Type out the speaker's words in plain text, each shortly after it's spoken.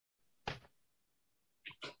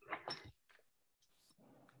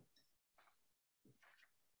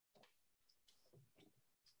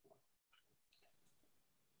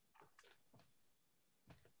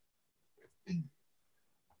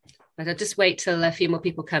But I'll just wait till a few more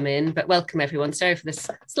people come in. But welcome everyone. Sorry for this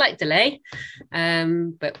slight delay.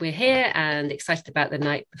 But we're here and excited about the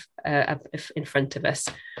night in front of us.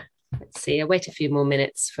 Let's see, I'll wait a few more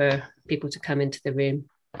minutes for people to come into the room.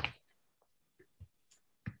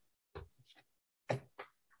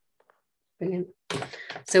 Brilliant.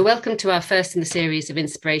 So welcome to our first in the series of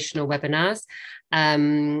inspirational webinars.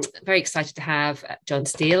 Very excited to have John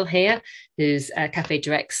Steele here, who's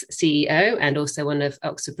Cafédirect's CEO and also one of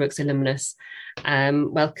Oxford Brookes Alumnus.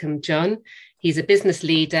 Welcome, John. He's a business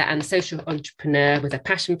leader and social entrepreneur with a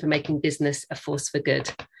passion for making business a force for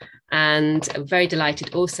good. And I'm very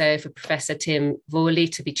delighted also for Professor Tim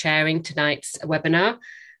Vorley to be chairing tonight's webinar.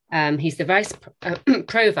 He's the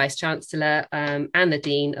Pro-Vice Chancellor and the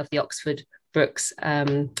Dean of the Oxford Brookes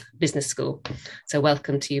Business School. So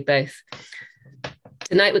welcome to you both.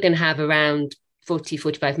 Tonight we're going to have around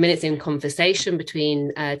 45 minutes in conversation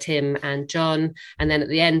between Tim and John. And then at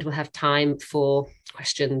the end, we'll have time for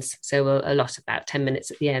questions. So a lot, about 10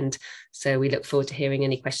 minutes at the end. So we look forward to hearing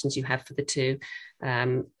any questions you have for the two,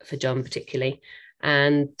 for John particularly.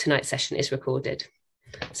 And tonight's session is recorded.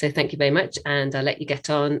 So thank you very much. And I'll let you get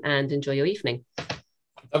on and enjoy your evening.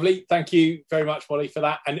 Lovely. Thank you very much, Molly, for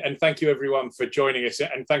that. And thank you, everyone, for joining us.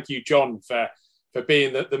 And thank you, John, for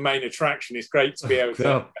being the main attraction. It's great to be able to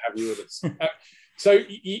have you with us. So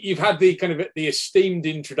you've had the kind of the esteemed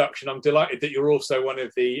introduction. I'm delighted that you're also one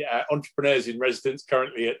of the entrepreneurs in residence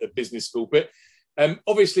currently at the business school. But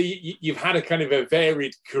obviously, you've had a kind of a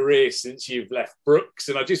varied career since you've left Brookes.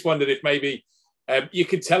 And I just wondered if maybe you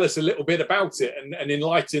could tell us a little bit about it and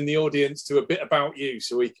enlighten the audience to a bit about you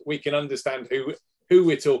so we can understand who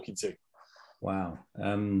we're talking to. Wow.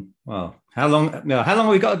 Well, how long have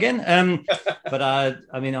we got again? But I'm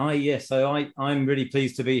really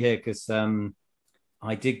pleased to be here because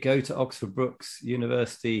I did go to Oxford Brookes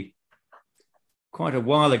University quite a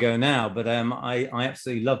while ago now, but I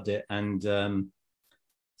absolutely loved it. And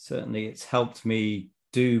certainly it's helped me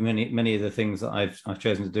do many of the things that I've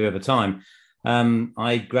chosen to do over time.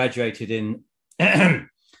 I graduated in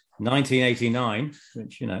 1989,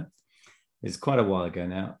 which, is quite a while ago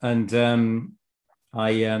now. And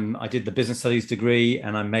I did the business studies degree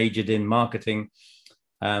and I majored in marketing,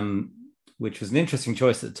 which was an interesting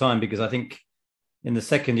choice at the time because I think in the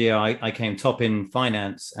second year I came top in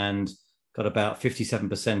finance and got about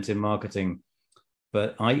 57% in marketing.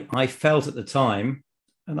 But I felt at the time,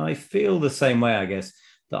 and I feel the same way, I guess,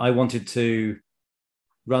 that I wanted to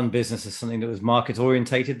run business as something that was market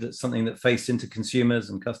orientated, that's something that faced into consumers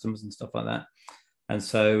and customers and stuff like that. And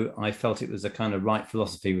so I felt it was a kind of right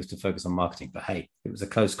philosophy was to focus on marketing. But hey, it was a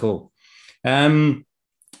close call. And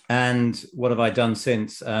what have I done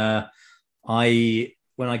since? When I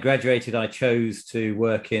graduated, I chose to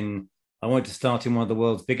work I wanted to start in one of the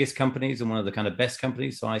world's biggest companies and one of the kind of best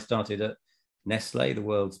companies. So I started at Nestle, the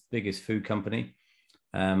world's biggest food company.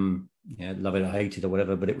 Love it or hate it or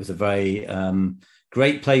whatever, but it was a very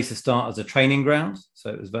great place to start as a training ground.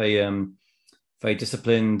 So it was very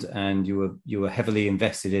disciplined, and you were heavily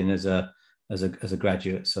invested in as a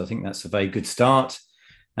graduate. So I think that's a very good start.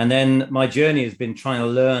 And then my journey has been trying to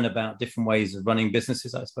learn about different ways of running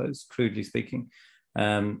businesses, I suppose, crudely speaking.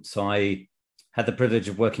 So I had the privilege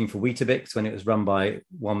of working for Weetabix when it was run by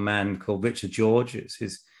one man called Richard George. It's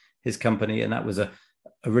his company, and that was a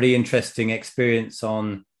really interesting experience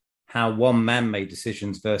on how one man made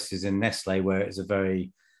decisions versus in Nestle, where it's a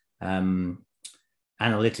very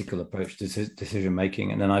analytical approach to decision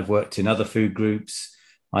making. And then I've worked in other food groups,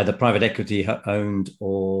 either private equity owned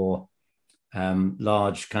or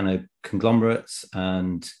large kind of conglomerates,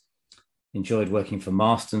 and enjoyed working for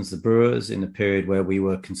Marston's, the brewers, in a period where we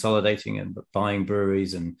were consolidating and buying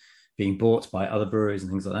breweries and being bought by other breweries and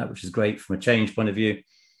things like that, which is great from a change point of view.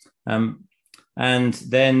 And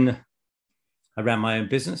then I ran my own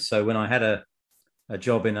business. So when I had a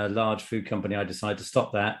job in a large food company, I decided to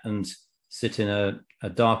stop that and sit in a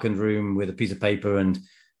darkened room with a piece of paper and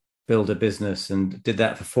build a business, and did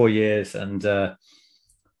that for 4 years and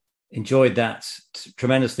enjoyed that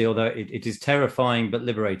tremendously, although it is terrifying but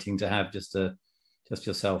liberating to have just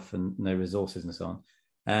yourself and no resources and so on.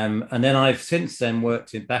 And then I've since then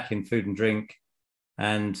worked back in food and drink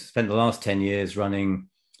and spent the last 10 years running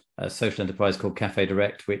a social enterprise called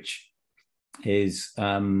Cafédirect, which is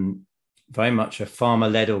very much a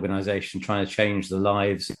farmer-led organization trying to change the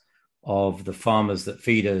lives of the farmers that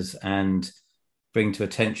feed us and bring to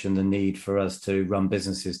attention the need for us to run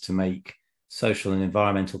businesses to make social and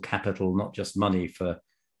environmental capital, not just money for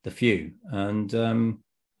the few. And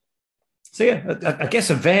I guess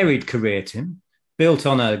a varied career, Tim, built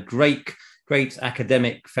on a great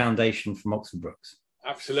academic foundation from Oxford Brookes.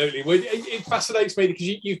 Absolutely. Well, it fascinates me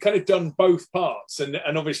because you've kind of done both parts, and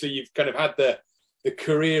obviously you've kind of had the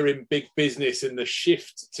career in big business and the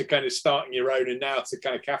shift to kind of starting your own, and now to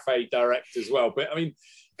kind of Cafédirect as well. But I mean,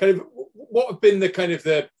 kind of what have been the kind of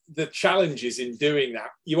the challenges in doing that?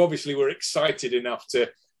 You obviously were excited enough to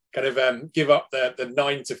kind of give up the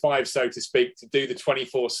 9 to 5, so to speak, to do the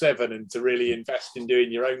 24/7 and to really invest in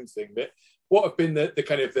doing your own thing. But what have been the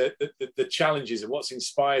kind of the challenges, and what's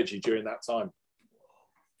inspired you during that time?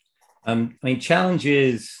 I mean,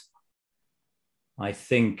 challenges, I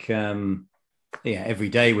think, every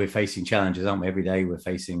day we're facing challenges, aren't we? Every day we're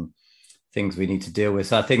facing things we need to deal with.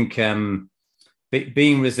 So I think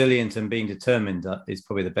being resilient and being determined is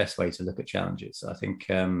probably the best way to look at challenges. I think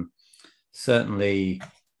certainly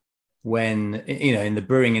when, in the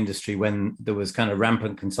brewing industry, when there was kind of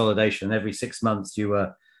rampant consolidation, every 6 months you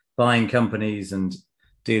were buying companies and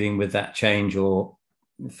dealing with that change or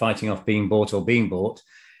fighting off being bought or being bought.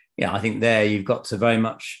 Yeah, I think there you've got to very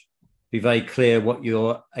much be very clear what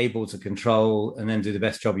you're able to control, and then do the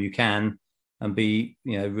best job you can, and be,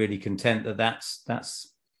 really content that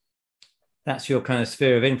that's your kind of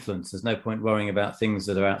sphere of influence. There's no point worrying about things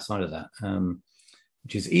that are outside of that,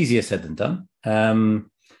 which is easier said than done.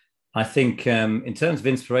 I think in terms of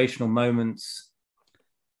inspirational moments,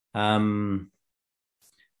 I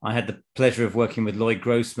had the pleasure of working with Lloyd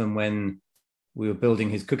Grossman when we were building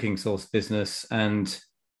his cooking sauce business, and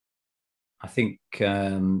I think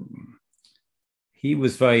he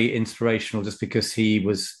was very inspirational just because he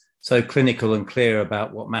was so clinical and clear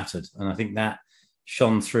about what mattered. And I think that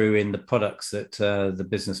shone through in the products that the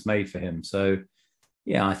business made for him. So,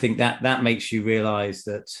 yeah, I think that makes you realize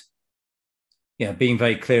that, being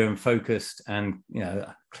very clear and focused and,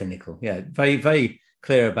 clinical, very, very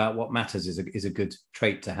clear about what matters is a good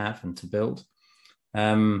trait to have and to build.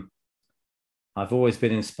 I've always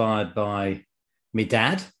been inspired by my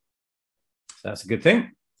dad. So that's a good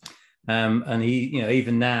thing. And he,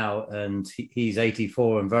 even now, and he's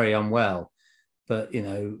 84 and very unwell, but,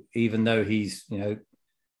 even though he's,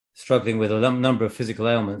 struggling with a number of physical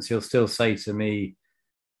ailments, he'll still say to me,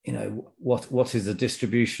 what is the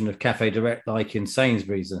distribution of Cafédirect like in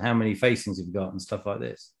Sainsbury's, and how many facings have you got and stuff like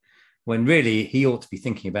this, when really he ought to be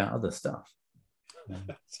thinking about other stuff.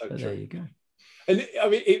 So there you go. And I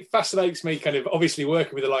mean, it fascinates me kind of obviously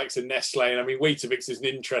working with the likes of Nestle, and I mean, Weetabix is an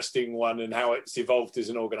interesting one and how it's evolved as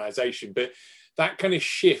an organisation. But that kind of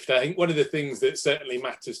shift, I think one of the things that certainly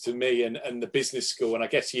matters to me and the business school, and I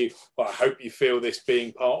guess I hope you feel this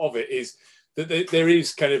being part of it, is that there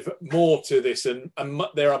is kind of more to this, and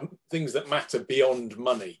there are things that matter beyond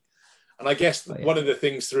money. And I guess one of the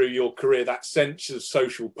things through your career, that sense of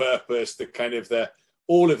social purpose, the kind of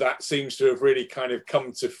all of that seems to have really kind of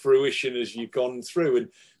come to fruition as you've gone through. And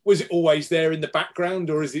was it always there in the background,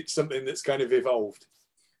 or is it something that's kind of evolved?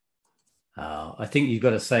 I think you've got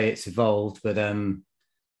to say it's evolved, but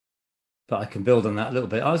I can build on that a little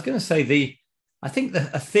bit. I was going to say I think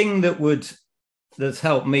a thing that's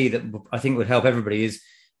helped me, that I think would help everybody, is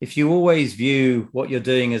if you always view what you're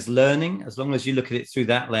doing as learning, as long as you look at it through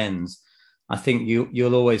that lens, I think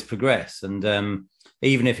you'll always progress. And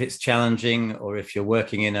even if it's challenging, or if you're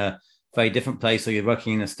working in a very different place, or you're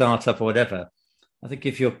working in a startup or whatever, I think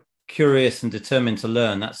if you're curious and determined to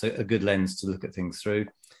learn, that's a good lens to look at things through.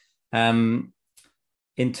 In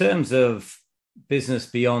terms of business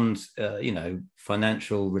beyond,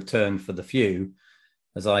 financial return for the few,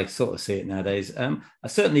 as I sort of see it nowadays,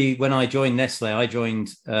 certainly when I joined Nestle, I joined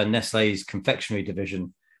Nestle's confectionery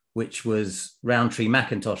division, which was Rowntree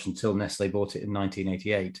Mackintosh until Nestle bought it in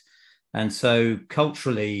 1988. And so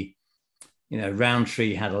culturally,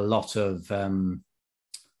 Rowntree had a lot of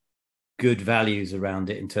good values around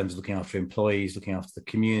it in terms of looking after employees, looking after the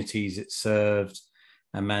communities it served,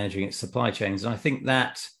 and managing its supply chains. And I think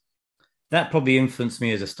that probably influenced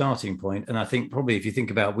me as a starting point. And I think probably if you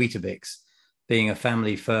think about Weetabix being a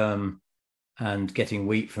family firm and getting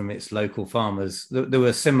wheat from its local farmers, there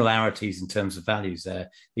were similarities in terms of values there,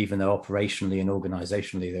 even though operationally and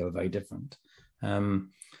organizationally they were very different.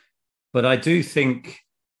 But I do think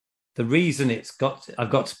the reason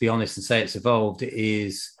I've got to be honest and say it's evolved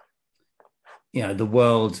is, the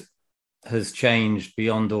world has changed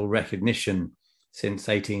beyond all recognition since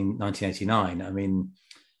 1989. I mean,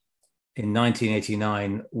 in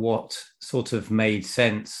 1989, what sort of made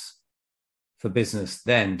sense for business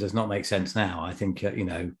then does not make sense now. I think,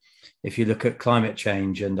 if you look at climate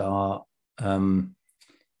change and our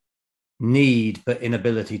need but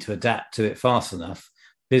inability to adapt to it fast enough,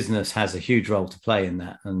 business has a huge role to play in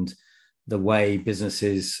that. And the way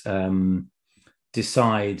businesses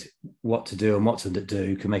decide what to do and what to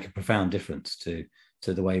do can make a profound difference to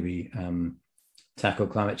the way we tackle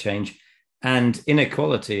climate change. And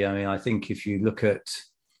inequality, I mean, I think if you look at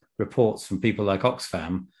reports from people like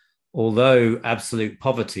Oxfam, although absolute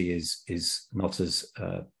poverty is not as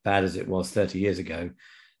bad as it was 30 years ago,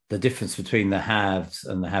 the difference between the haves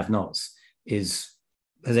and the have-nots has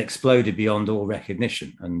exploded beyond all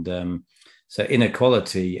recognition. And so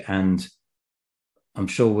inequality, and I'm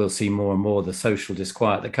sure we'll see more and more the social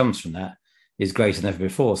disquiet that comes from that, is greater than ever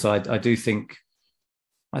before. So I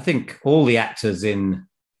think all the actors in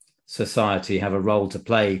society have a role to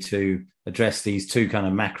play to address these two kind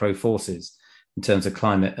of macro forces in terms of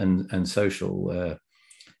climate and social,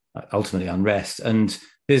 ultimately unrest. And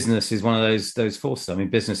business is one of those forces. I mean,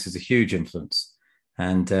 business is a huge influence.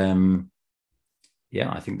 And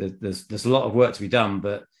I think that there's a lot of work to be done,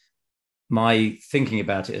 but my thinking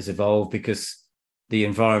about it has evolved because the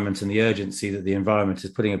environment and the urgency that the environment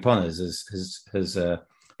is putting upon us has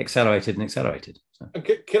accelerated and accelerated. So.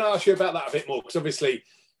 Can I ask you about that a bit more? Because obviously,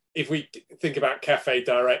 if we think about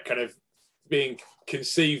Cafédirect kind of being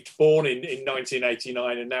born in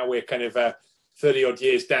 1989, and now we're kind of 30 odd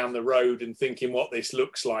years down the road and thinking what this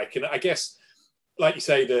looks like. And I guess, like you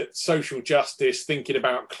say, that social justice, thinking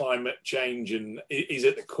about climate change and is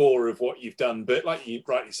at the core of what you've done. But like you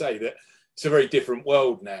rightly say, that it's a very different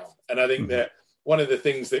world now. And I think that one of the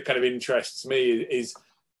things that kind of interests me is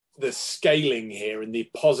the scaling here and the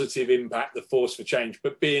positive impact, the force for change,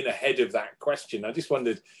 but being ahead of that question. I just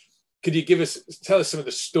wondered, could you tell us some of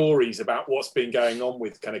the stories about what's been going on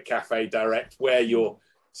with kind of Cafédirect, where you're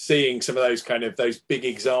seeing some of those big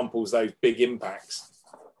examples, those big impacts?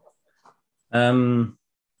 Okay,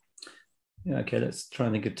 let's try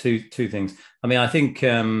and think of two things. I mean, I think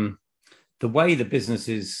the way the business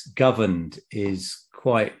is governed is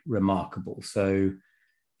quite remarkable. So,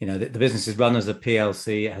 the business is run as a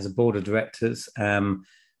PLC. It has a board of directors,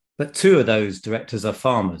 but two of those directors are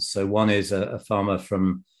farmers. So one is a farmer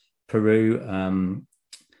from Peru,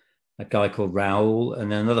 a guy called Raul,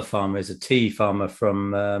 and then another farmer is a tea farmer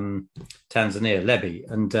from Tanzania, Lebi.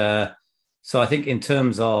 And so I think in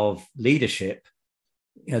terms of leadership,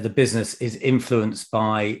 the business is influenced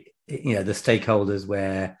by the stakeholders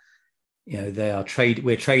where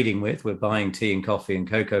we're trading with, we're buying tea and coffee and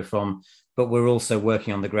cocoa from, but we're also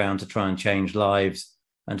working on the ground to try and change lives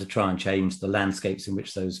and to try and change the landscapes in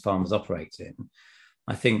which those farmers operate in.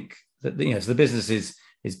 I think that so the business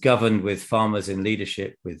is governed with farmers in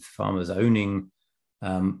leadership, with farmers owning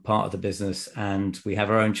part of the business, and we have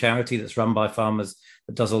our own charity that's run by farmers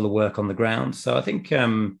that does all the work on the ground. So I think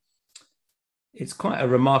it's quite a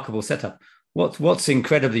remarkable setup. What's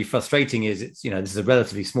incredibly frustrating is this is a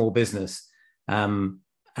relatively small business,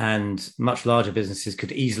 and much larger businesses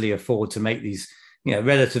could easily afford to make these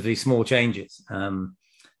relatively small changes.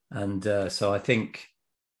 So I think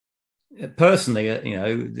personally,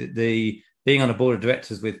 the being on a board of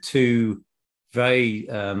directors with two very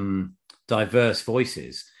diverse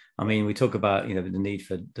voices. I mean, we talk about the need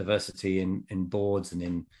for diversity in boards and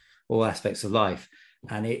in all aspects of life,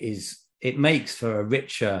 and it makes for a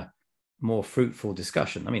richer, more fruitful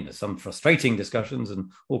discussion. I mean, there's some frustrating discussions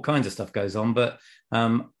and all kinds of stuff goes on, but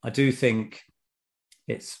I do think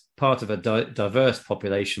it's part of a diverse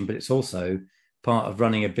population, but it's also part of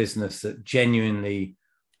running a business that genuinely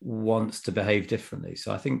wants to behave differently.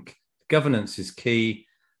 So I think governance is key.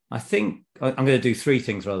 I think I'm going to do three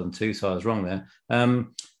things rather than two, so I was wrong there.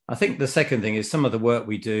 I think the second thing is some of the work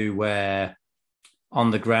we do where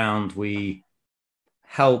on the ground we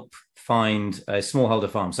help find a smallholder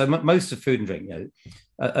farm. So most of food and drink,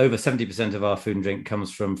 over 70% of our food and drink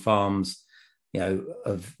comes from farms,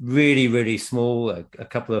 of really, really small, a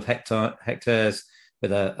couple of hectares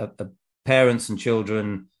with a parents and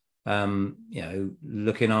children,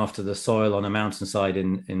 looking after the soil on a mountainside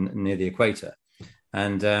in near the equator.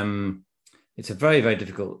 And it's a very, very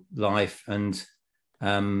difficult life. And,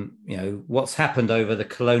 what's happened over the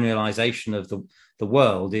colonialization of the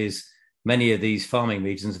world is many of these farming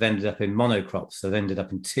regions have ended up in monocrops. So they've ended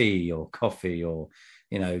up in tea or coffee or,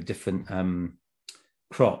 different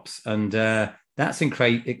crops. And that's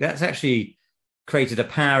actually created a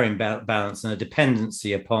power imbalance and a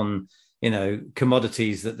dependency upon,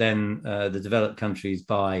 commodities that then the developed countries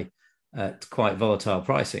buy at quite volatile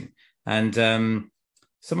pricing. And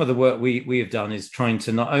some of the work we have done is trying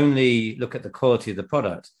to not only look at the quality of the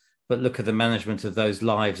product, but look at the management of those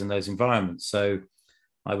lives and those environments. So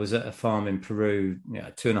I was at a farm in Peru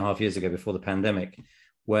 2.5 years ago before the pandemic,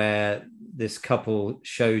 where this couple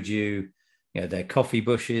showed you, their coffee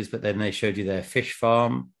bushes, but then they showed you their fish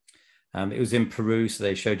farm. It was in Peru, so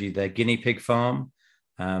they showed you their guinea pig farm.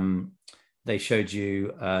 They showed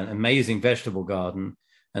you an amazing vegetable garden,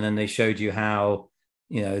 and then they showed you how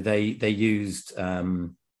they used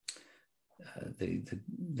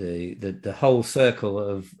the whole circle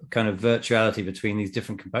of kind of virtuality between these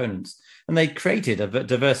different components, and they created a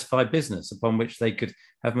diversified business upon which they could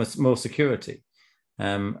have more security,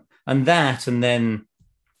 and then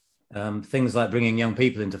things like bringing young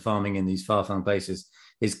people into farming in these far-flung places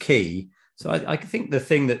is key. So I think the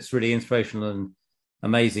thing that's really inspirational and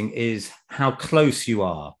amazing is how close you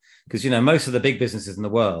are, because most of the big businesses in the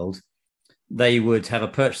world, they would have a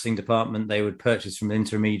purchasing department, they would purchase from an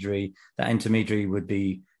intermediary, that intermediary would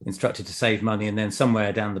be instructed to save money, and then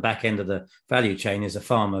somewhere down the back end of the value chain is a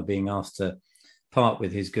farmer being asked to part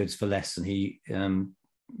with his goods for less than he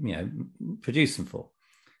produced them for.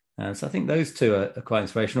 So I think those two are quite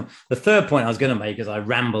inspirational. The third point I was going to make as I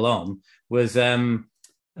ramble on was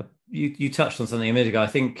you touched on something a minute ago. I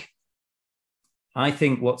think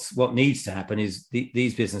what needs to happen is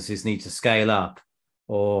these businesses need to scale up,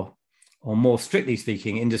 or more strictly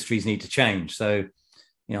speaking, industries need to change. So,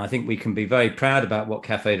 I think we can be very proud about what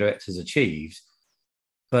Cafédirect has achieved,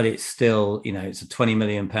 but it's still, it's a £20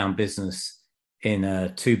 million business in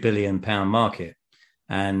a £2 billion market.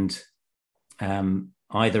 And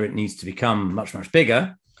either it needs to become much, much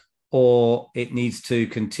bigger, or it needs to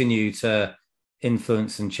continue to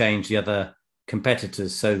influence and change the other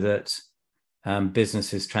competitors so that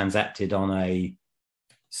business is transacted on a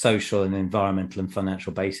social and environmental and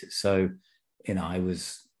financial basis. So, I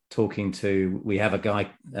was we have a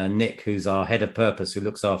guy, Nick, who's our head of purpose, who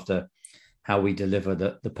looks after how we deliver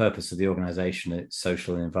the purpose of the organization, its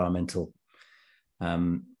social and environmental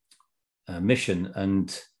mission.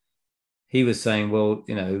 And he was saying, well,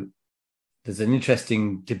 there's an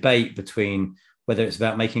interesting debate between whether it's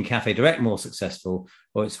about making Cafédirect more successful,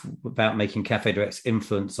 or it's about making Cafédirect's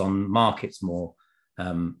influence on markets more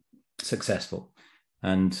successful.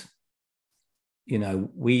 And,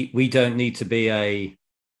 we don't need to be a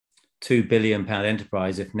 £2 billion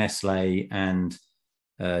enterprise if Nestle and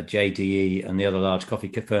JDE and the other large coffee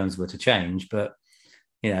firms were to change. But,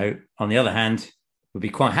 on the other hand, we'd be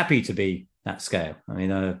quite happy to be that scale.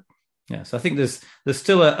 So I think there's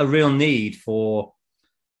still a real need for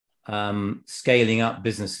scaling up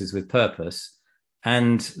businesses with purpose.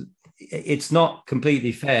 And it's not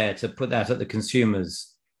completely fair to put that at the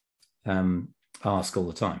consumer's ask all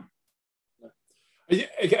the time.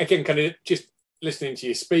 Again, kind of just listening to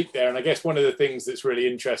you speak there, and I guess one of the things that's really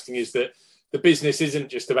interesting is that the business isn't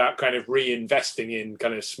just about kind of reinvesting in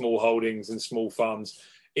kind of small holdings and small farms.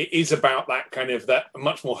 It is about that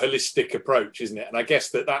much more holistic approach, isn't it? And I guess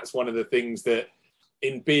that's one of the things that,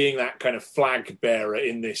 in being that kind of flag bearer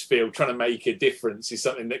in this field, trying to make a difference, is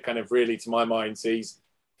something that kind of really, to my mind, sees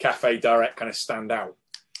Cafédirect kind of stand out.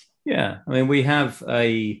 Yeah, we have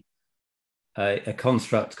a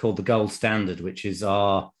construct called the gold standard, which is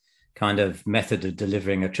our kind of method of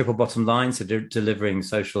delivering a triple bottom line, so delivering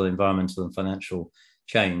social, environmental, and financial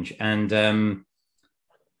change. And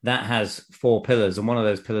that has 4 pillars, and one of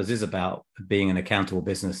those pillars is about being an accountable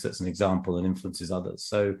business that's an example and influences others.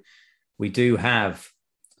 So we do have,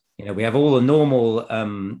 we have all the normal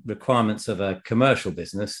requirements of a commercial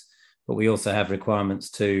business, but we also have requirements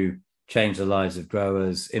to change the lives of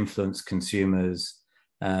growers, influence consumers,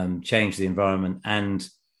 change the environment, and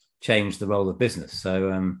change the role of business.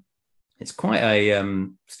 So it's quite a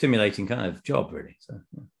stimulating kind of job, really. So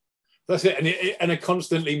yeah. That's it, and a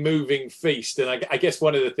constantly moving feast. And I guess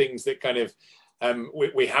one of the things that kind of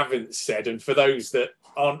we haven't said, and for those that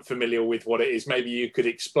aren't familiar with what it is, maybe you could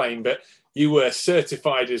explain, but you were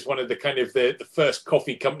certified as one of the kind of the first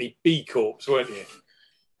coffee company B Corps, weren't you?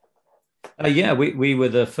 Yeah, we were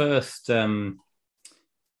the first UK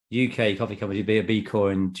coffee company to be a B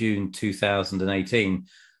Corps in June 2018.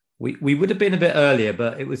 We would have been a bit earlier,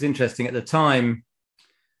 but it was interesting at the time.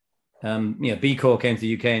 B Corps came to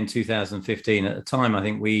the UK in 2015. At the time, I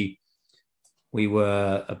think we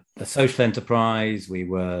were a social enterprise. We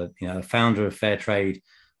were, a founder of Fair Trade.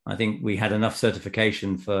 I think we had enough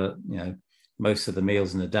certification for, most of the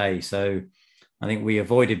meals in a day. So I think we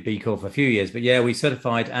avoided B Corp for a few years. But yeah, we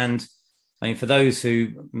certified. And for those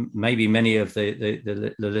who maybe many of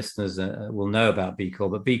the listeners will know about B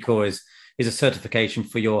Corp, but B Corp is a certification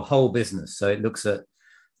for your whole business. So it looks at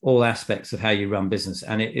all aspects of how you run business.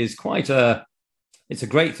 And it is it's a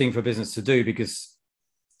great thing for a business to do, because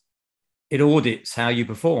it audits how you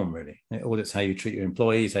perform, really. It audits how you treat your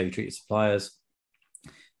employees, how you treat your suppliers,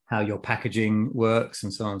 how your packaging works,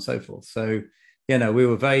 and so on and so forth. So, we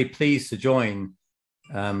were very pleased to join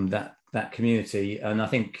that community. And I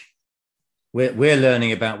think we're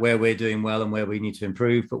learning about where we're doing well and where we need to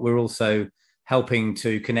improve, but we're also helping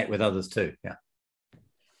to connect with others too. Yeah.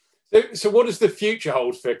 So what does the future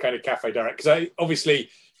hold for kind of Cafédirect? Because obviously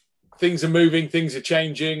things are moving, things are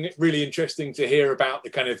changing. Really interesting to hear about the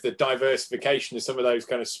kind of the diversification of some of those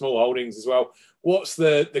kind of small holdings as well. What's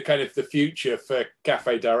the kind of the future for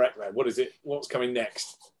Cafédirect there? What is it? What's coming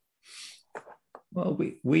next? Well,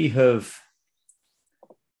 we have,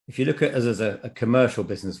 if you look at us as a commercial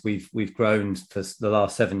business, we've grown for the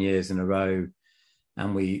last 7 years in a row,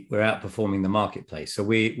 and we're outperforming the marketplace. So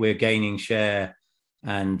we're gaining share,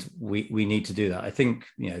 and we need to do that. I think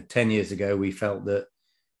 10 years ago we felt that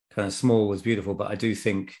kind of small was beautiful, but I do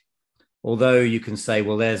think, although you can say,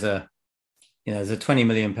 well, there's a £20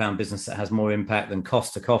 million business that has more impact than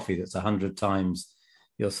Costa Coffee that's 100 times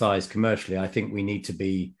your size commercially, I think we need to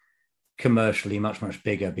be commercially much, much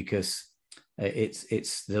bigger, because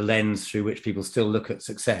it's the lens through which people still look at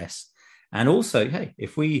success. And also, hey,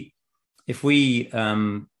 if we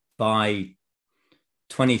buy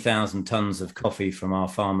 20,000 tons of coffee from our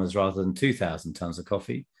farmers rather than 2,000 tons of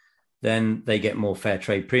coffee, then they get more fair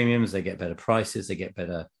trade premiums, they get better prices, they get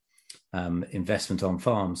better investment on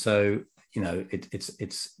farm. So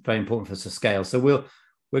it's very important for us to scale. So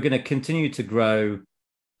we're going to continue to grow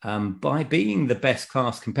by being the best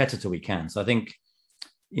class competitor we can. So I think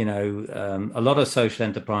a lot of social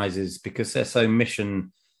enterprises, because they're so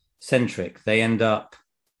mission centric, they end up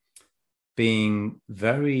being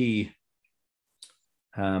very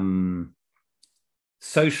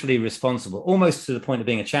socially responsible, almost to the point of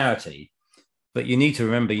being a charity. But you need to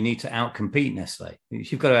remember, you need to outcompete Nestle.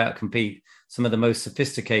 You've got to outcompete some of the most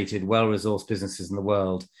sophisticated, well-resourced businesses in the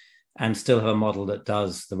world, and still have a model that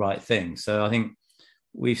does the right thing. So I think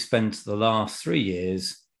we've spent the last 3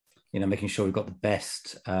 years, making sure we've got the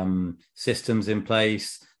best systems in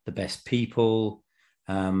place, the best people,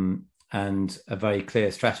 and a very clear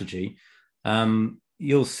strategy.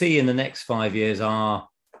 You'll see in the next 5 years, our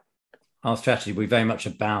strategy will be very much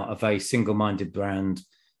about a very single-minded brand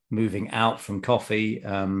moving out from coffee,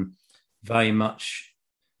 very much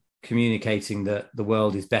communicating that the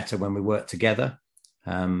world is better when we work together.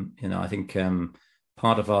 I think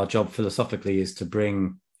part of our job philosophically is to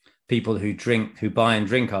bring people who buy and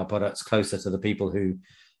drink our products closer to the people who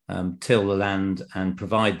till the land and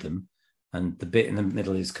provide them. And the bit in the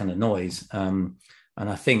middle is kind of noise. And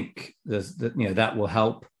I think that will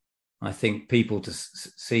help. I think people to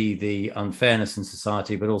see the unfairness in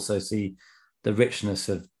society, but also see the richness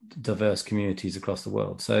of diverse communities across the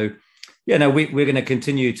world. So, we're going to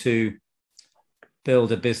continue to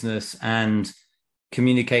build a business and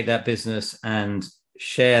communicate that business and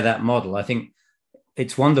share that model. I think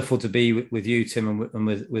it's wonderful to be with you, Tim, and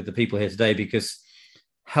with the people here today, because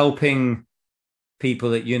helping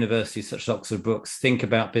people at universities such as Oxford Brookes think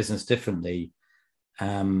about business differently,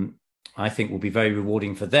 I think will be very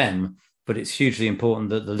rewarding for them. But it's hugely important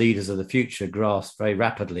that the leaders of the future grasp very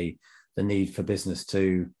rapidly the need for business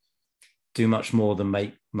to do much more than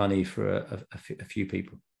make money for a few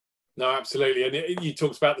people. No, absolutely. And you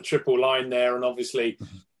talked about the triple line there, and obviously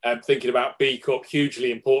thinking about B Corp,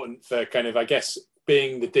 hugely important for kind of, I guess,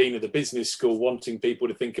 being the dean of the business school, wanting people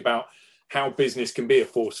to think about how business can be a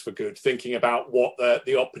force for good, thinking about what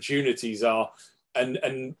the opportunities are,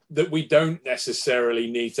 and that we don't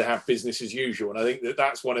necessarily need to have business as usual. And I think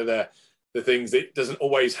that's one of the things that doesn't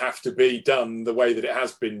always have to be done the way that it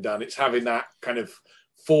has been done. It's having that kind of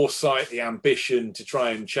foresight, the ambition to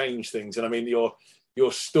try and change things. And I mean,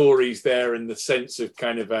 your stories there in the sense of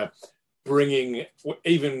kind of bringing,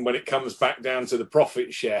 even when it comes back down to the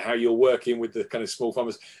profit share, how you're working with the kind of small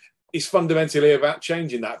farmers, is fundamentally about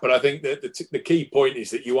changing that. But I think that the key point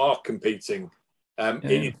is that you are competing.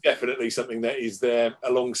 It is definitely something that is there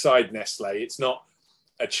alongside Nestle. It's not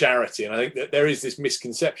a charity. And I think that there is this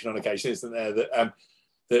misconception on occasion, isn't there,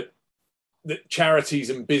 that charities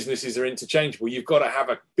and businesses are interchangeable. You've got to have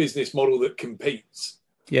a business model that competes.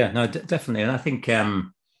 Yeah, no, definitely. And I think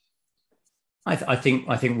I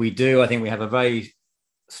think we do. I think we have a very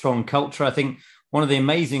strong culture. I think one of the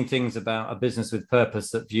amazing things about a business with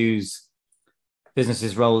purpose that views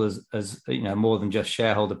business's role as more than just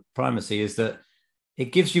shareholder primacy is that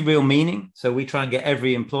it gives you real meaning. So we try and get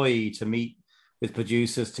every employee to meet with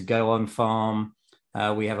producers, to go on farm.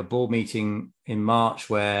 We have a board meeting in March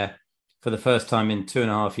where, for the first time in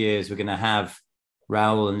 2.5 years, we're going to have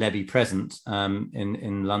Raoul and Lebby present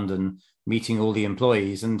in London, meeting all the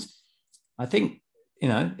employees. And I think,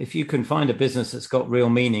 if you can find a business that's got real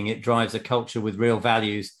meaning, it drives a culture with real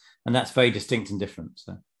values, and that's very distinct and different.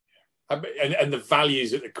 So. And the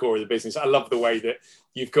values at the core of the business. I love the way that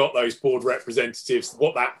you've got those board representatives,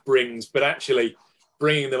 what that brings, but actually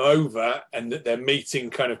bringing them over and that they're meeting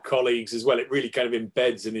kind of colleagues as well. It really kind of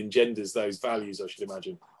embeds and engenders those values, I should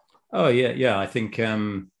imagine. Oh, yeah. I think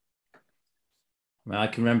I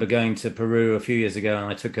can remember going to Peru a few years ago, and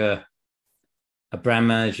I took a brand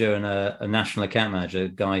manager and a national account manager, a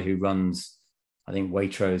guy who runs, I think,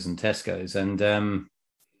 Waitrose and Tesco's. And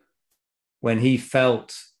when he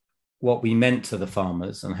felt what we meant to the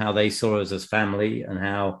farmers and how they saw us as family, and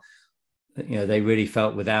how, they really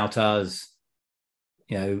felt without us,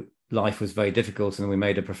 life was very difficult, and we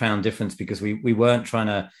made a profound difference because we weren't trying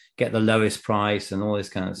to get the lowest price and all this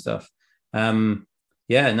kind of stuff.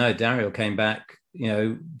 Daryl came back,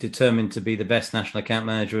 determined to be the best national account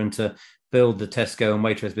manager and to build the Tesco and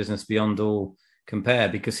Waitrose business beyond all compare,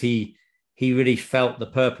 because he really felt the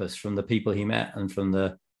purpose from the people he met and from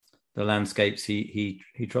the landscapes he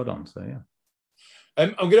trod on. So yeah.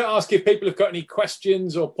 I'm going to ask if people have got any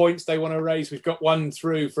questions or points they want to raise. We've got one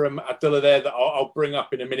through from Abdullah there that I'll bring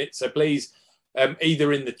up in a minute. So please,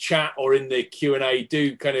 either in the chat or in the Q&A,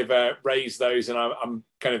 do kind of raise those. And I'm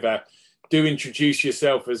kind of do introduce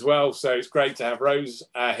yourself as well. So it's great to have Rose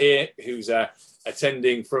here, who's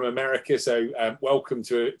attending from America. So welcome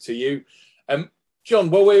to you. John,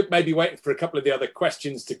 while we're maybe waiting for a couple of the other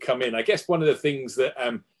questions to come in, I guess one of the things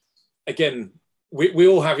that, again, we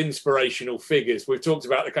all have inspirational figures. We've talked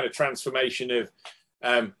about the kind of transformation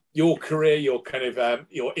of your career, your kind of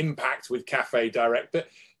your impact with Cafédirect. But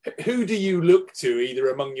who do you look to, either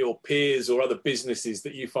among your peers or other businesses,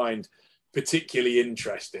 that you find particularly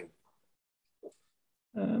interesting?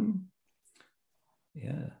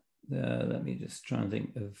 Let me just try and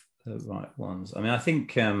think of the right ones. I mean, I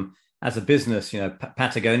think as a business,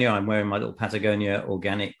 Patagonia, I'm wearing my little Patagonia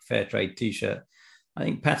organic fair trade t-shirt. I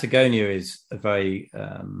think Patagonia is a very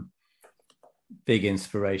big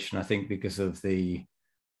inspiration, I think, because of the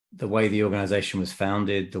way the organization was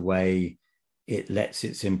founded, the way it lets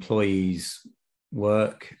its employees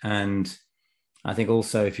work. And I think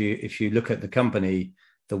also if you look at the company,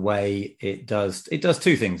 the way it does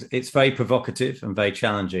two things. It's very provocative and very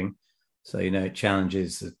challenging. So, it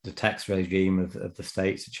challenges the tax regime of the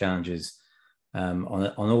states. It challenges on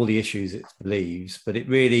all the issues it believes, but it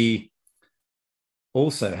really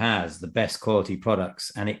also has the best quality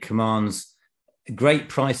products, and it commands great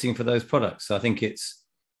pricing for those products. So I think it's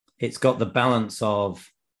got the balance of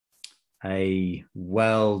a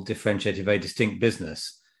well differentiated, very distinct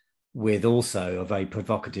business with also a very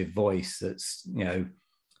provocative voice that's,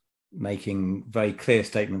 making very clear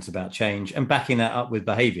statements about change and backing that up with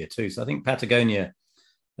behavior too. So I think Patagonia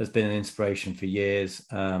has been an inspiration for years.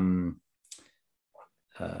 In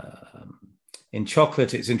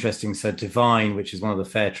chocolate, it's interesting. So Divine, which is one of the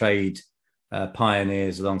fair trade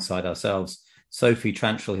pioneers alongside ourselves, Sophie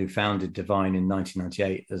Tranchell, who founded Divine in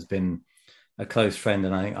 1998, has been a close friend.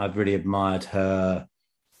 And I think I've really admired her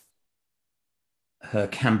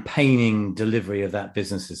campaigning delivery of that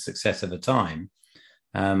business's success at the time.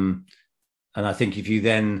 And I think if you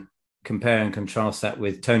then compare and contrast that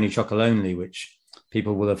with Tony Chocolonely, which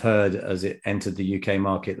people will have heard as it entered the UK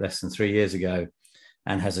market less than 3 years ago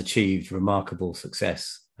and has achieved remarkable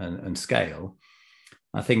success and scale,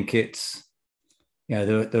 I think it's,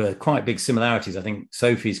 there are quite big similarities. I think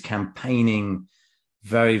Sophie's campaigning,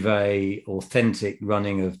 very, very authentic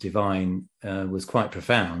running of Divine was quite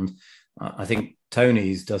profound. I think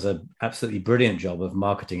Tony's does an absolutely brilliant job of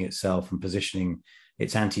marketing itself and positioning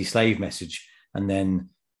its anti-slave message, and then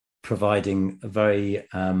providing a very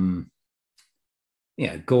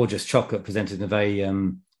gorgeous chocolate presented in a very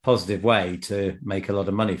positive way to make a lot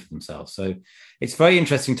of money for themselves. So it's very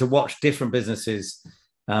interesting to watch different businesses,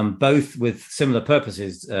 both with similar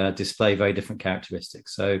purposes, display very different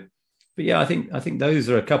characteristics. So, but yeah, I think those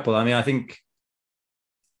are a couple. I mean, I think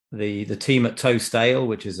the team at Toast Ale,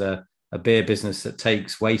 which is a beer business that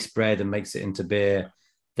takes waste bread and makes it into beer,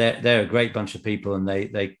 they're a great bunch of people, and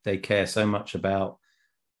they care so much about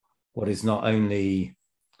what is not only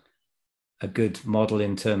a good model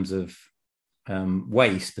in terms of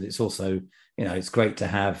waste, but it's also, it's great to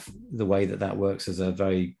have the way that works as a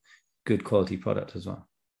very good quality product as well.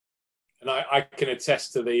 And I can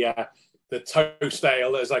attest to the Toast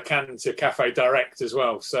Ale as I can to Cafédirect as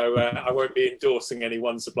well. So I won't be endorsing any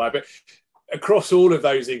one supplier, but across all of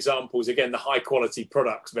those examples, again, the high quality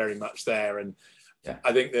products very much there. And yeah,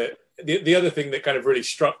 I think that the other thing that kind of really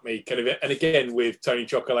struck me, and again with Tony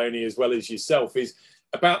Chocolonely as well as yourself, is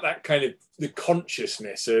about that kind of the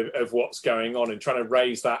consciousness of what's going on and trying to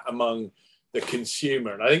raise that among the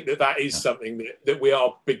consumer. And I think that is something that we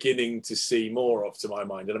are beginning to see more of, to my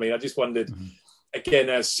mind. And I mean, I just wondered, again,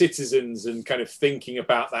 as citizens and kind of thinking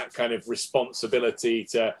about that kind of responsibility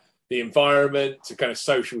to the environment, to kind of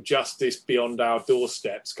social justice beyond our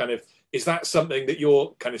doorsteps, kind of, is that something that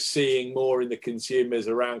you're kind of seeing more in the consumers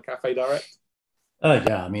around Cafédirect?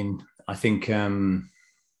 Yeah, I mean, I think,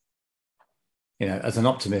 as an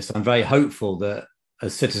optimist, I'm very hopeful that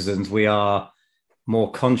as citizens, we are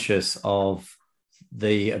more conscious of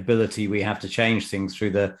the ability we have to change things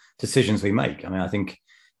through the decisions we make. I mean, I think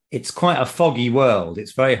it's quite a foggy world.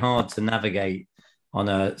 It's very hard to navigate on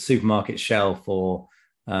a supermarket shelf or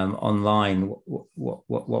online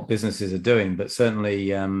what businesses are doing. But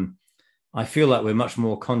certainly, I feel like we're much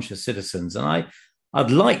more conscious citizens. And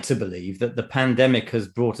I'd like to believe that the pandemic has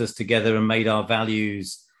brought us together and made our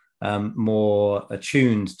values more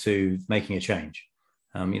attuned to making a change.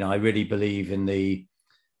 I really believe in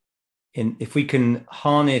if we can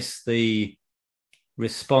harness the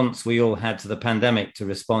response we all had to the pandemic to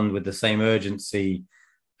respond with the same urgency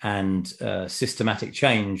and systematic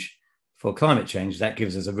change for climate change, that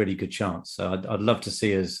gives us a really good chance. So I'd love to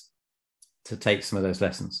see us to take some of those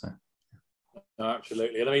lessons. So. No,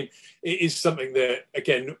 absolutely. And I mean, it is something that,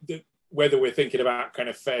 again, whether we're thinking about kind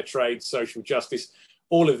of fair trade, social justice,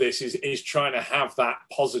 all of this is trying to have that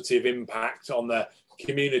positive impact on the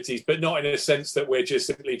communities, but not in a sense that we're just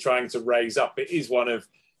simply trying to raise up. It is one of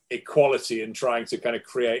equality and trying to kind of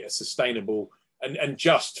create a sustainable and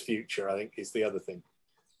just future, I think, is the other thing.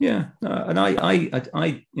 Yeah, and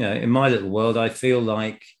I in my little world, I feel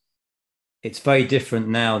like it's very different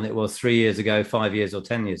now than it was 3 years ago, 5 years, or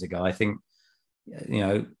 10 years ago. I think,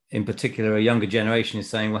 in particular, a younger generation is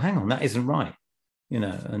saying, "Well, hang on, that isn't right,"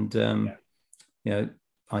 and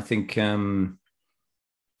I think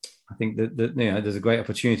that there's a great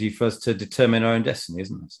opportunity for us to determine our own destiny,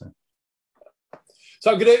 isn't there?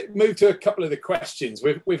 So I'm going to move to a couple of the questions.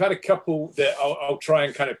 We've had a couple that I'll try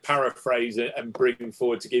and kind of paraphrase and bring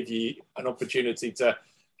forward to give you an opportunity to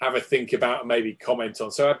have a think about and maybe comment on.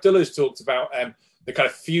 So Abdullah's talked about the kind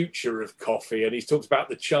of future of coffee, and he's talked about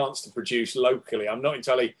the chance to produce locally. I'm not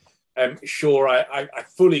entirely sure I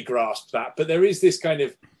fully grasp that, but there is this kind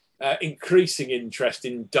of increasing interest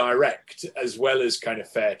in direct as well as kind of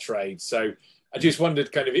fair trade. So I just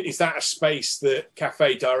wondered, kind of, is that a space that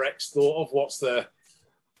Cafédirect's thought of? What's the...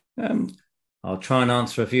 I'll try and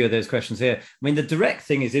answer a few of those questions here. I mean, the direct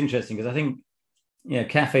thing is interesting because I think,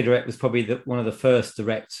 Cafédirect was probably one of the first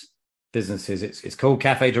direct businesses. It's called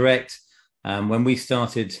Cafédirect. When we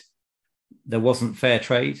started, there wasn't fair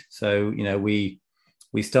trade. So, we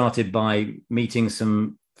started by meeting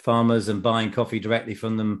some farmers and buying coffee directly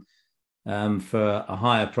from them for a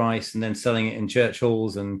higher price and then selling it in church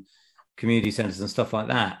halls and community centres and stuff like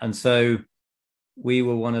that. And so we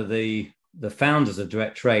were one of the founders of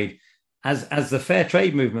direct trade. As the fair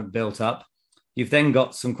trade movement built up, you've then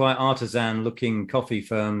got some quite artisan looking coffee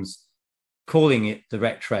firms calling it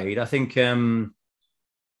direct trade. I think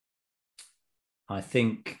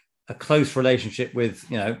a close relationship with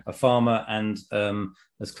a farmer and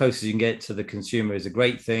as close as you can get to the consumer is a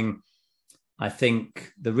great thing. I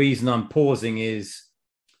think the reason I'm pausing is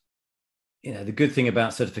the good thing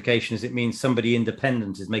about certification is it means somebody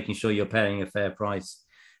independent is making sure you're paying a fair price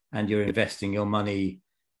and you're investing your money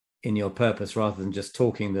in your purpose rather than just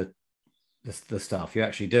talking the stuff. You're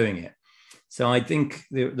actually doing it. So I think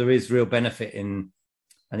there is real benefit in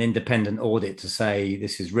an independent audit to say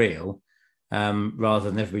this is real,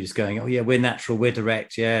 rather than everybody just going, "Oh yeah, we're natural, we're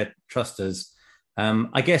direct, yeah, trust us."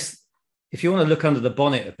 I guess if you want to look under the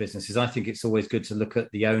bonnet of businesses, I think it's always good to look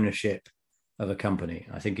at the ownership of a company.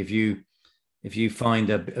 I think if you find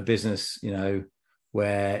a business,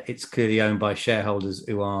 where it's clearly owned by shareholders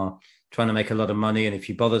who are trying to make a lot of money, and if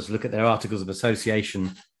you bother to look at their articles of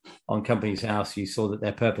association on Companies House, you saw that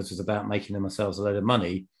their purpose was about making themselves a load of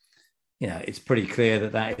money. It's pretty clear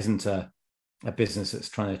that isn't a business that's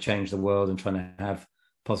trying to change the world and trying to have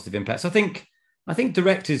positive impacts. I think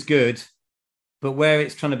direct is good, but where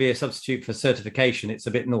it's trying to be a substitute for certification, it's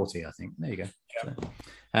a bit naughty, I think. There you go.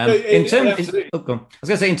 Yeah. So, in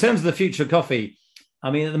terms of the future of coffee, I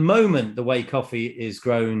mean, at the moment, the way coffee is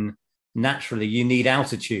grown naturally, you need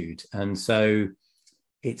altitude. And so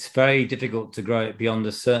it's very difficult to grow it beyond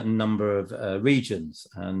a certain number of regions.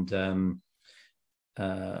 And so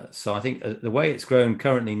I think the way it's grown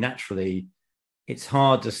currently naturally, it's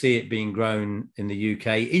hard to see it being grown in the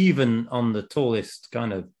UK, even on the tallest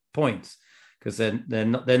kind of points, because they're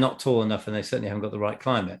not tall enough and they certainly haven't got the right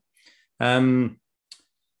climate.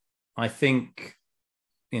 I think,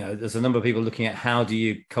 there's a number of people looking at how do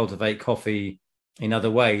you cultivate coffee in other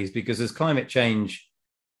ways, because as climate change,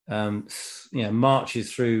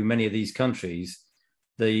 marches through many of these countries,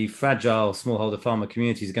 the fragile smallholder farmer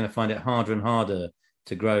communities are going to find it harder and harder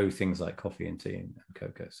to grow things like coffee and tea and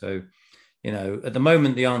cocoa. So, at the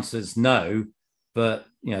moment, the answer is no, but,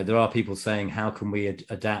 there are people saying, how can we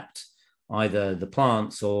adapt either the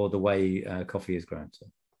plants or the way coffee is grown? So.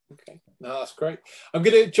 Okay, no, that's great. I'm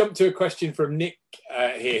going to jump to a question from Nick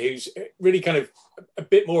here, who's really kind of a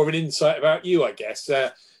bit more of an insight about you, I guess.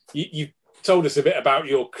 You told us a bit about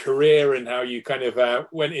your career and how you kind of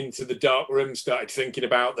went into the dark room, started thinking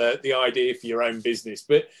about the idea for your own business.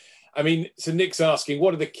 But I mean, so Nick's asking,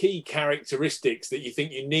 what are the key characteristics that you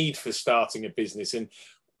think you need for starting a business? And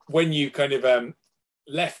when you kind of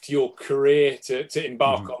left your career to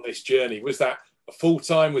embark on this journey, was that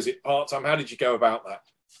full-time? Was it part-time? How did you go about that?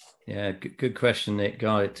 Yeah, good question, Nick.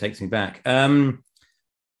 God, it takes me back. I mean,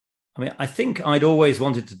 I think I'd always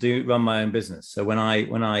wanted to run my own business. So when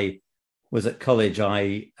I was at college,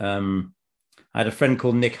 I had a friend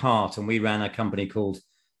called Nick Hart, and we ran a company called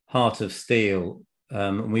Heart of Steel.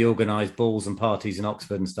 And we organised balls and parties in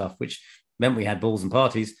Oxford and stuff, which meant we had balls and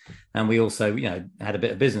parties, and we also, had a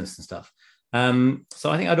bit of business and stuff. So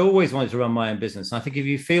I think I'd always wanted to run my own business. And I think if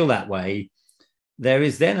you feel that way,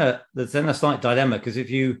 there's then a slight dilemma, because if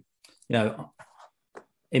in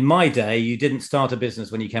my day, you didn't start a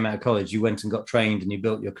business when you came out of college. You went and got trained and you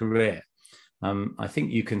built your career. I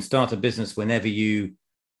think you can start a business whenever you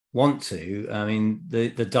want to. I mean, the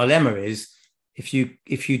dilemma is if you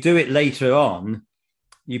do it later on,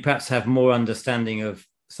 you perhaps have more understanding of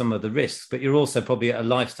some of the risks, but you're also probably at a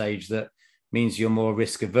life stage that means you're more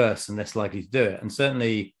risk averse and less likely to do it. And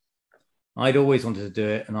certainly I'd always wanted to do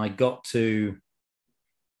it. And I got to,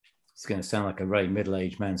 it's going to sound like a very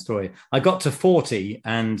middle-aged man story. I got to 40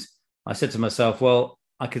 and I said to myself, well,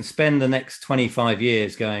 I can spend the next 25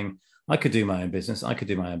 years going, I could do my own business.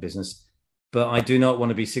 But I do not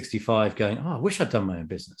want to be 65 going, oh, I wish I'd done my own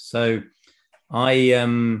business. So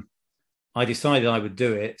I decided I would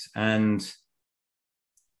do it. And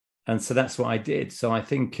so that's what I did. So I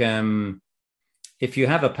think if you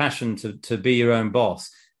have a passion to be your own boss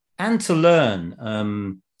and to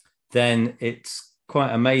learn, then it's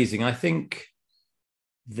quite amazing. I think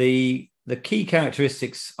the key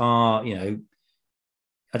characteristics are,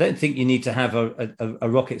 I don't think you need to have a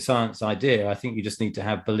rocket science idea. I think you just need to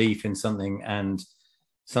have belief in something and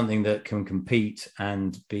something that can compete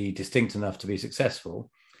and be distinct enough to be successful.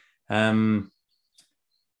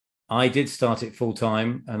 I did start it full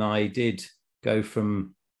time, and I did go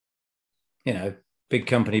from, big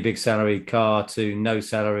company, big salary car to no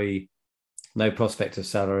salary, no prospect of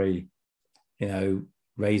salary,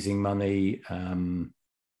 raising money,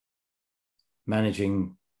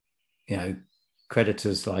 managing,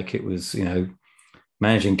 creditors like it was,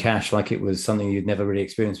 managing cash like it was something you'd never really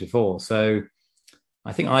experienced before. So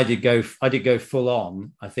I think I did go full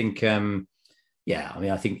on. I think,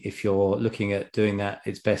 I think if you're looking at doing that,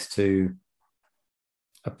 it's best to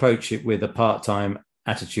approach it with a part-time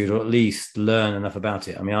attitude, or at least learn enough about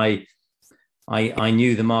it. I mean, I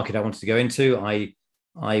knew the market I wanted to go into.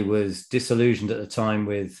 I was disillusioned at the time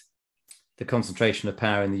with the concentration of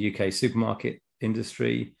power in the UK supermarket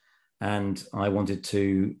industry, and I wanted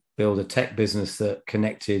to build a tech business that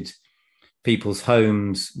connected people's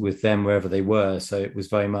homes with them wherever they were. So it was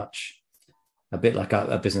very much a bit like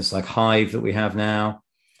a business like Hive that we have now.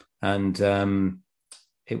 And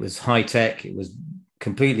it was high tech. It was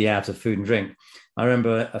completely out of food and drink. I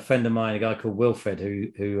remember a friend of mine, a guy called Wilfred,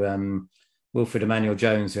 who Wilfred Emmanuel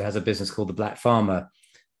Jones, who has a business called The Black Farmer.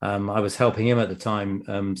 I was helping him at the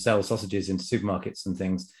time sell sausages into supermarkets and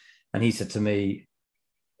things. And he said to me,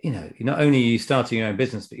 not only are you starting your own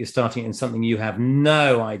business, but you're starting in something you have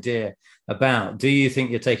no idea about. Do you think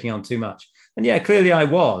you're taking on too much? And yeah, clearly I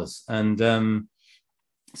was. And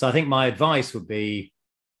so I think my advice would be,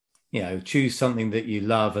 choose something that you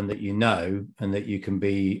love and that and that you can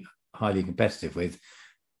be highly competitive with.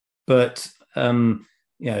 But, hey,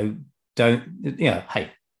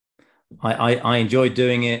 I enjoyed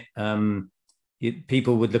doing it.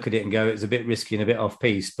 People would look at it and go, it's a bit risky and a bit off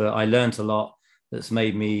piece, but I learned a lot that's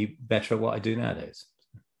made me better at what I do nowadays.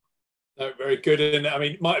 No, very good. And I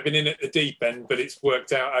mean, might have been in at the deep end, but it's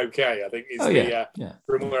worked out okay. I think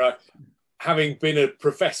from where having been a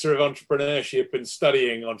professor of entrepreneurship and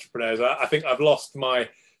studying entrepreneurs, I think I've lost my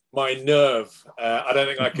nerve. I don't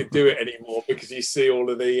think I could do it anymore, because you see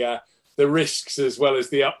all of the risks as well as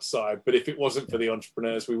the upside. But if it wasn't for the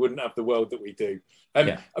entrepreneurs, we wouldn't have the world that we do.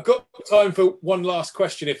 I've got time for one last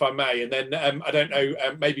question, if I may. And then I don't know,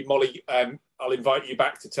 maybe Molly, I'll invite you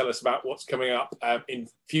back to tell us about what's coming up in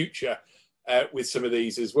future with some of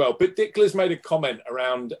these as well. But Dickla's made a comment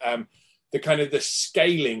around the kind of the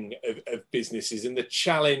scaling of businesses and the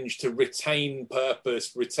challenge to retain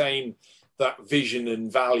purpose, retain that vision and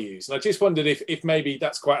values. And I just wondered if maybe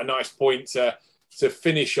that's quite a nice point to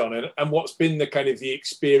finish on, and what's been the kind of the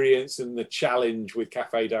experience and the challenge with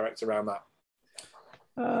Cafédirect around that.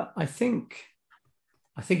 I think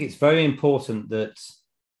it's very important that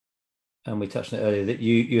and we touched on it earlier, that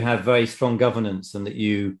you have very strong governance and that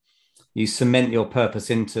you cement your purpose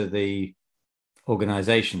into the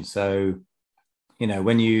organization. So,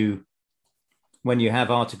 when you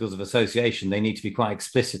have articles of association, they need to be quite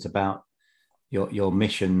explicit about your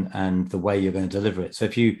mission and the way you're going to deliver it. So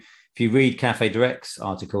if you read Cafédirect's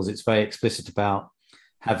articles, it's very explicit about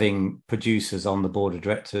having producers on the board of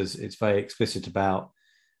directors. It's very explicit about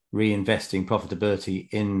reinvesting profitability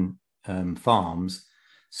in farms.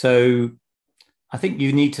 So I think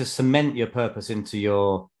you need to cement your purpose into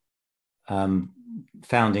your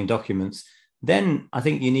founding documents. Then I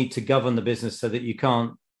think you need to govern the business so that you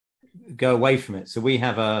can't go away from it. So we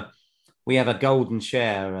have a golden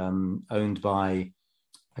share owned by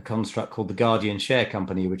a construct called the Guardian Share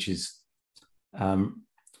Company, which is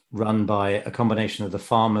run by a combination of the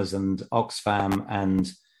farmers and Oxfam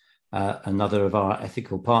and another of our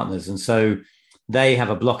ethical partners. And so they have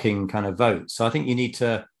a blocking kind of vote. So I think you need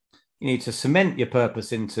to cement your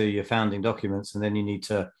purpose into your founding documents, and then you need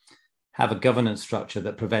to have a governance structure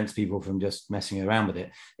that prevents people from just messing around with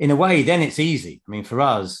it. In a way, then it's easy. I mean, for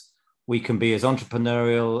us, we can be as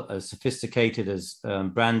entrepreneurial, as sophisticated, as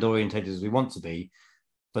brand orientated as we want to be,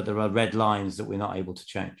 but there are red lines that we're not able to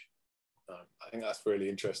change. I think that's really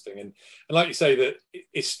interesting. And like you say, that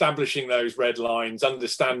establishing those red lines,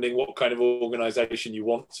 understanding what kind of organisation you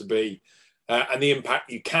want to be, and the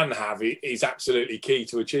impact you can have is absolutely key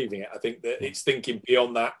to achieving it. I think that it's thinking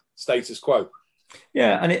beyond that status quo.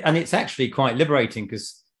 Yeah, and it's actually quite liberating,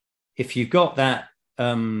 because if you've got that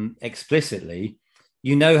explicitly,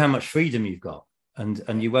 you know how much freedom you've got,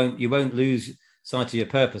 and you won't lose sight of your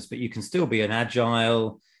purpose, but you can still be an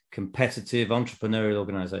agile, competitive, entrepreneurial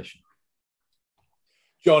organisation.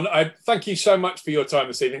 John, I thank you so much for your time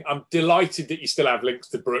this evening. I'm delighted that you still have links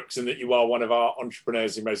to Brookes and that you are one of our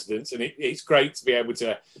entrepreneurs in residence. And it's great to be able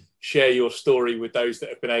to share your story with those that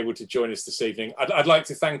have been able to join us this evening. I'd like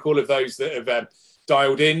to thank all of those that have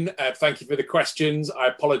dialed in. Thank you for the questions. I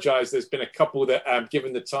apologise. There's been a couple that,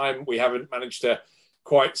 given the time, we haven't managed to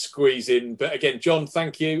quite squeeze in. But again, John,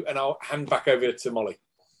 thank you. And I'll hand back over to Molly.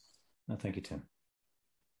 No, thank you, Tim.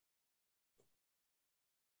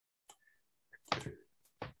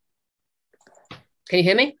 Can you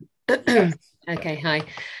hear me? Okay, hi.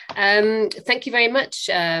 Thank you very much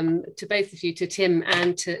to both of you, to Tim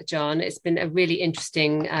and to John. It's been a really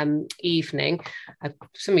interesting evening. For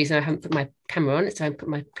some reason, I haven't put my camera on, so I put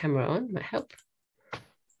my camera on. Might help.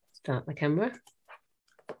 Start my camera.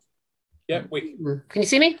 Yeah, can you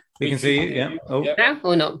see me? We can see you, yeah. Oh. Now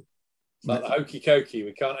or not? It's like the hokey cokey.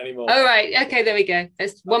 We can't anymore. Oh, right. Okay, there we go.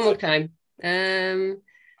 Let's one more time.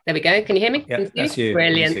 There we go. Can you hear me? Yeah, that's you.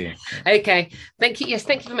 Brilliant. You. Okay. Thank you. Yes,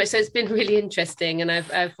 thank you very much. So it's been really interesting, and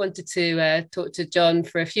I've wanted to talk to John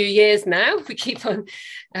for a few years now. We keep on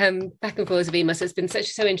back and forth with email. So it's been so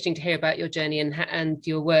interesting to hear about your journey and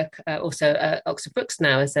your work also at Oxford Brookes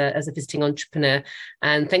now as a visiting entrepreneur.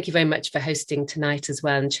 And thank you very much for hosting tonight as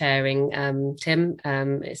well and sharing, Tim.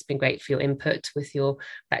 It's been great for your input with your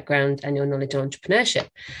background and your knowledge on entrepreneurship.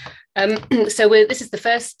 So this is the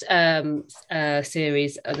first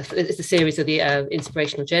series. It's the series of the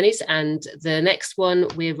inspirational journeys, and the next one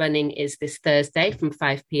we're running is this Thursday from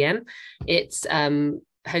 5 p.m. It's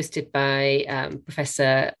hosted by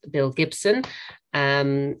Professor Bill Gibson.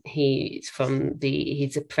 He's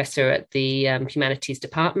a professor at the Humanities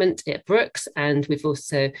Department at Brookes, and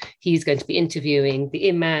he's going to be interviewing the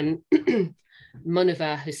Imam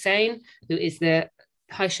Monivah Hussain, who is the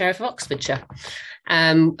High Sheriff of Oxfordshire.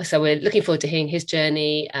 So we're looking forward to hearing his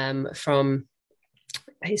journey from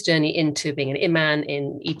his journey into being an imam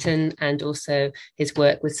in Eton, and also his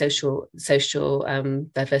work with social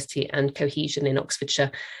diversity and cohesion in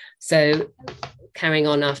Oxfordshire. So carrying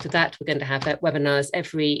on after that, we're going to have webinars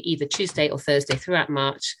every either Tuesday or Thursday throughout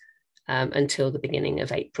March until the beginning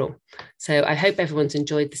of April. So I hope everyone's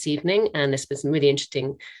enjoyed this evening, and there's been some really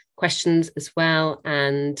interesting questions as well,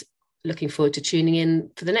 and looking forward to tuning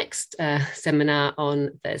in for the next seminar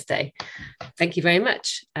on Thursday. Thank you very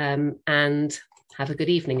much, and have a good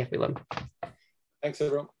evening, everyone. Thanks,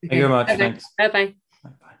 everyone. Thank you very much. Bye-bye. Thanks. Bye-bye.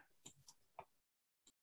 Bye-bye.